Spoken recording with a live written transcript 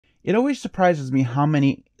It always surprises me how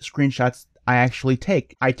many screenshots I actually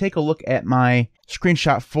take. I take a look at my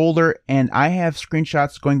screenshot folder, and I have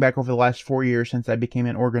screenshots going back over the last 4 years since I became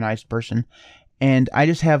an organized person, and I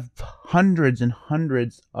just have hundreds and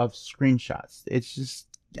hundreds of screenshots. It's just,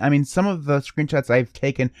 I mean, some of the screenshots I've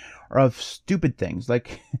taken are of stupid things.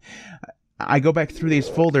 Like, I go back through these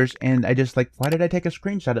folders and I just like, why did I take a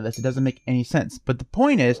screenshot of this? It doesn't make any sense. But the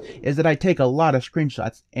point is that I take a lot of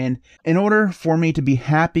screenshots. And in order for me to be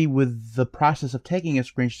happy with the process of taking a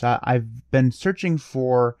screenshot, I've been searching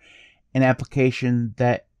for an application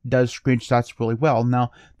that does screenshots really well.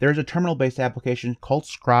 Now, there's a terminal-based application called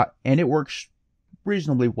Scrot, and it works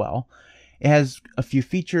reasonably well. It has a few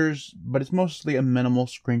features, but it's mostly a minimal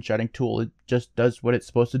screenshotting tool. It just does what it's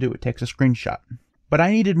supposed to do. It takes a screenshot. But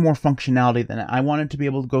I needed more functionality than that. I wanted to be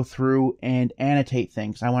able to go through and annotate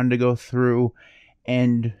things. I wanted to go through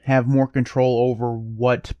and have more control over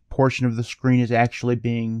what portion of the screen is actually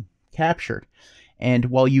being captured. And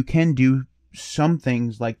while you can do some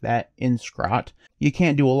things like that in Scrot, you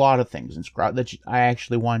can't do a lot of things in Scrot that I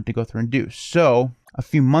actually wanted to go through and do. So, a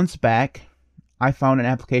few months back, I found an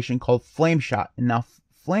application called Flameshot. And now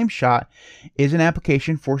Flameshot is an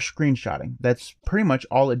application for screenshotting. That's pretty much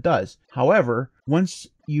all it does. However, once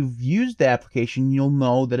you've used the application, you'll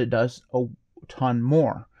know that it does a ton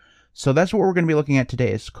more. So that's what we're going to be looking at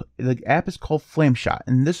today. The app is called Flameshot,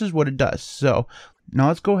 and this is what it does. So now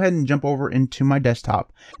let's go ahead and jump over into my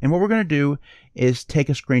desktop. And what we're going to do is take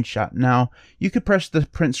a screenshot. Now, you could press the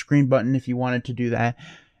print screen button if you wanted to do that.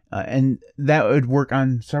 And that would work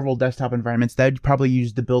on several desktop environments. That would probably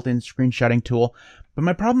use the built-in screenshotting tool. But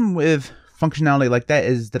my problem with functionality like that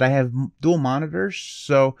is that I have dual monitors.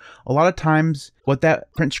 So a lot of times what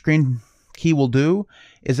that print screen key will do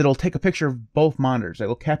is it'll take a picture of both monitors. It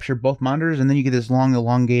will capture both monitors, and then you get this long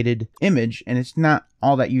elongated image, and it's not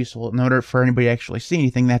all that useful. In order for anybody to actually see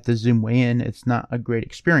anything, they have to zoom way in. It's not a great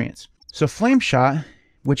experience. So Flameshot,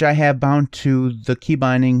 which I have bound to the key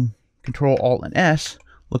binding Control Alt and S,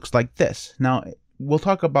 looks like this. Now, we'll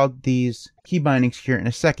talk about these key bindings here in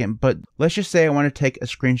a second, but let's just say I want to take a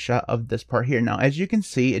screenshot of this part here. Now, as you can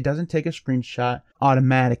see, it doesn't take a screenshot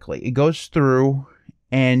automatically. It goes through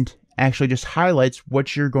and actually just highlights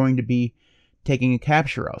what you're going to be taking a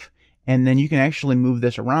capture of. And then you can actually move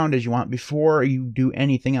this around as you want before you do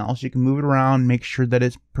anything else. You can move it around, make sure that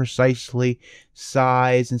it's precisely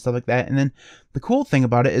sized and stuff like that. And then the cool thing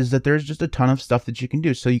about it is that there's just a ton of stuff that you can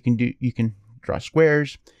do. So you can draw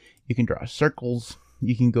squares, you can draw circles,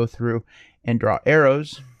 you can go through and draw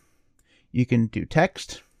arrows, you can do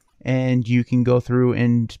text, and you can go through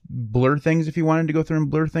and blur things if you wanted to go through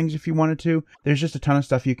and blur things if you wanted to. There's just a ton of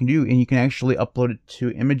stuff you can do, and you can actually upload it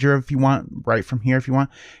to Imager if you want, right from here if you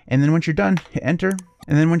want. And then once you're done, hit enter.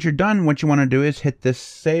 And then once you're done, what you want to do is hit this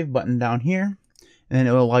save button down here, and then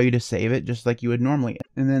it will allow you to save it just like you would normally.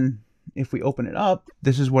 And then if we open it up,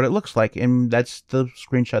 this is what it looks like, and that's the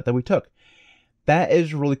screenshot that we took. That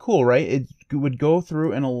is really cool, right? It would go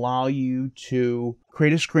through and allow you to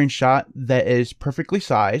create a screenshot that is perfectly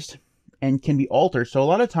sized and can be altered. So a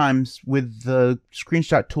lot of times with the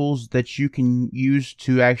screenshot tools that you can use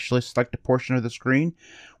to actually select a portion of the screen,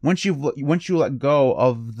 once you let go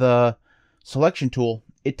of the selection tool,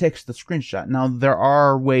 it takes the screenshot. Now, there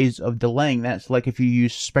are ways of delaying that. So like if you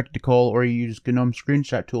use Spectacle or you use GNOME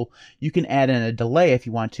Screenshot Tool, you can add in a delay if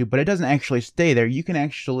you want to, but it doesn't actually stay there. You can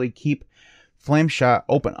actually keep Flameshot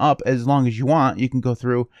open up as long as you want. You can go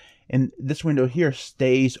through, and this window here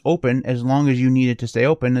stays open as long as you need it to stay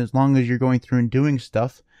open. As long as you're going through and doing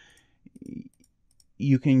stuff,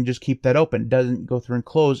 you can just keep that open. It doesn't go through and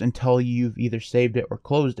close until you've either saved it or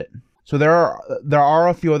closed it. So there are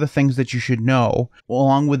a few other things that you should know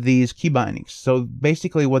along with these key bindings. So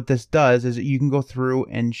basically what this does is that you can go through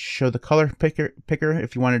and show the color picker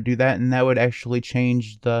if you want to do that, and that would actually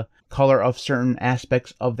change the color of certain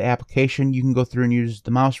aspects of the application. You can go through and use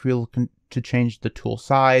the mouse wheel to change the tool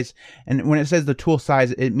size. And when it says the tool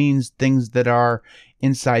size, it means things that are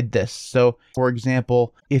inside this. So for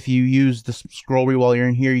example, if you use the scroll wheel while you're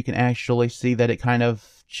in here, you can actually see that it kind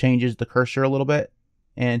of changes the cursor a little bit.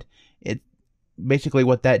 And it basically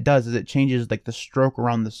what that does is it changes like the stroke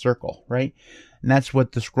around the circle, right? And that's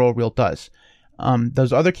what the scroll wheel does.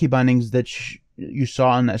 Those other key bindings that you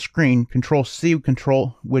saw on that screen, Control-C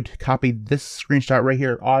would copy this screenshot right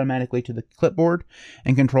here automatically to the clipboard,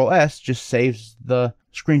 and Control-S just saves the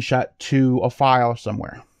screenshot to a file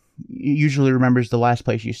somewhere. It usually remembers the last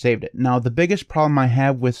place you saved it. Now, the biggest problem I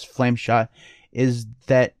have with Flameshot is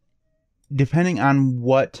that depending on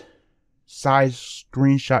what size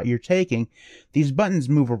screenshot you're taking, these buttons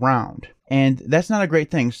move around, and that's not a great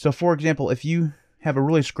thing. So for example, if you have a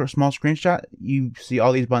really small screenshot, you see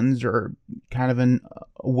all these buttons are kind of in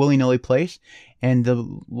a willy-nilly place, and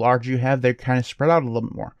the larger you have, they're kind of spread out a little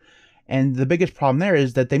bit more. And the biggest problem there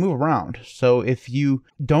is that they move around. So if you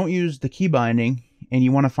don't use the key binding and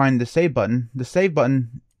you want to find the save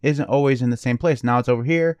button isn't always in the same place. Now it's over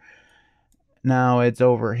here. Now it's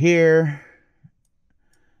over here.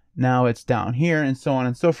 Now it's down here, and so on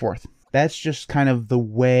and so forth. That's just kind of the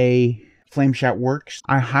way Flameshot works.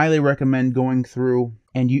 I highly recommend going through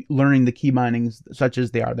and learning the key bindings such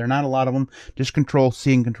as they are. There are not a lot of them. Just Control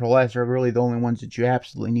C and Control S are really the only ones that you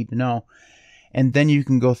absolutely need to know. And then you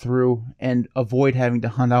can go through and avoid having to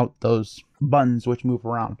hunt out those buttons which move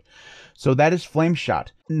around. So that is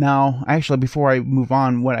Flameshot. Now, actually, before I move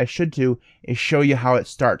on, what I should do is show you how it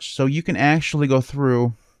starts. So you can actually go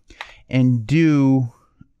through and do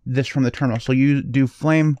this from the terminal. So you do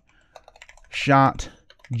Flameshot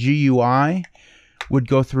GUI, would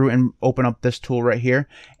go through and open up this tool right here.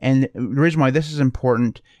 And the reason why this is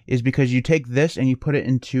important is because you take this and you put it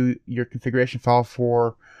into your configuration file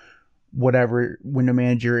for whatever window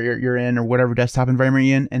manager you're in, or whatever desktop environment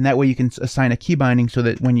you're in, and that way you can assign a key binding so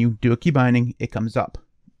that when you do a key binding, it comes up.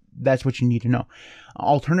 That's what you need to know.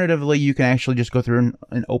 Alternatively, you can actually just go through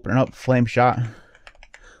and open up Flameshot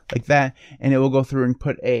like that, and it will go through and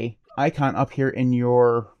put a icon up here in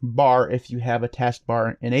your bar if you have a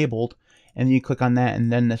taskbar enabled, and then you click on that,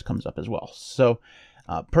 and then this comes up as well. So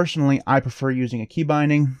personally, I prefer using a key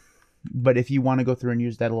binding, but if you want to go through and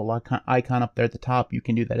use that little icon up there at the top, you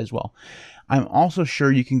can do that as well. I'm also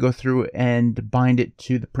sure you can go through and bind it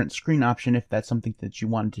to the print screen option if that's something that you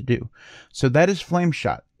wanted to do. So that is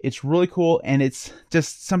Flameshot. It's really cool, and it's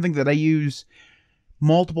just something that I use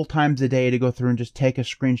multiple times a day to go through and just take a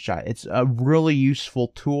screenshot. It's a really useful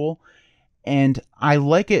tool, and I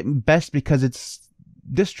like it best because it's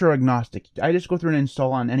distro agnostic. I just go through and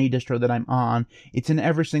install on any distro that I'm on. It's in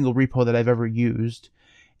every single repo that I've ever used,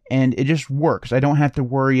 and it just works. I don't have to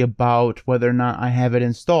worry about whether or not I have it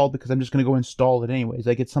installed, because I'm just going to go install it anyways.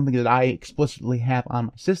 Like, it's something that I explicitly have on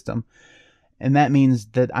my system, and that means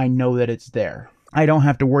that I know that it's there. I don't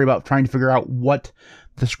have to worry about trying to figure out what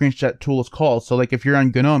the screenshot tool is called. So like if you're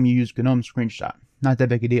on GNOME, you use GNOME screenshot. Not that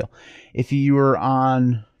big a deal. If you were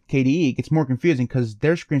on KDE, it gets more confusing because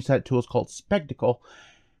their screenshot tool is called Spectacle,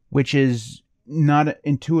 which is not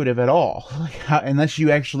intuitive at all. Unless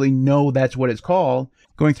you actually know that's what it's called,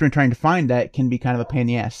 going through and trying to find that can be kind of a pain in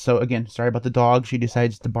the ass. So again, sorry about the dog. She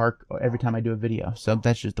decides to bark every time I do a video. So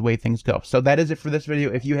that's just the way things go. So that is it for this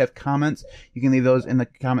video. If you have comments, you can leave those in the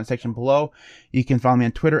comment section below. You can follow me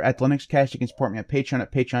on Twitter at LinuxCast. You can support me on Patreon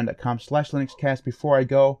at patreon.com/LinuxCast. Before I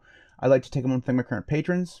go, I'd like to take a moment to thank my current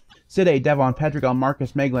patrons: Syd A, Devon, Patrick L,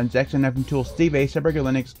 Marcus, Maeglin, Jackson, F Tool, Styd A,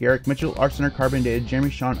 CyberGuyLinux, Garrick, Mitchel, Archsinner, carnondated, Jeremy,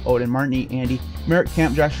 Shaun, Odin, Martin E, Andy, Marek,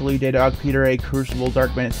 Camp, Josh Lee, JDawg, Peter A, Crucible,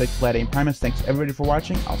 Dark Bandit 6, Vlad A, and Primus. Thanks everybody for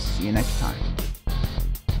watching. I'll see you next time.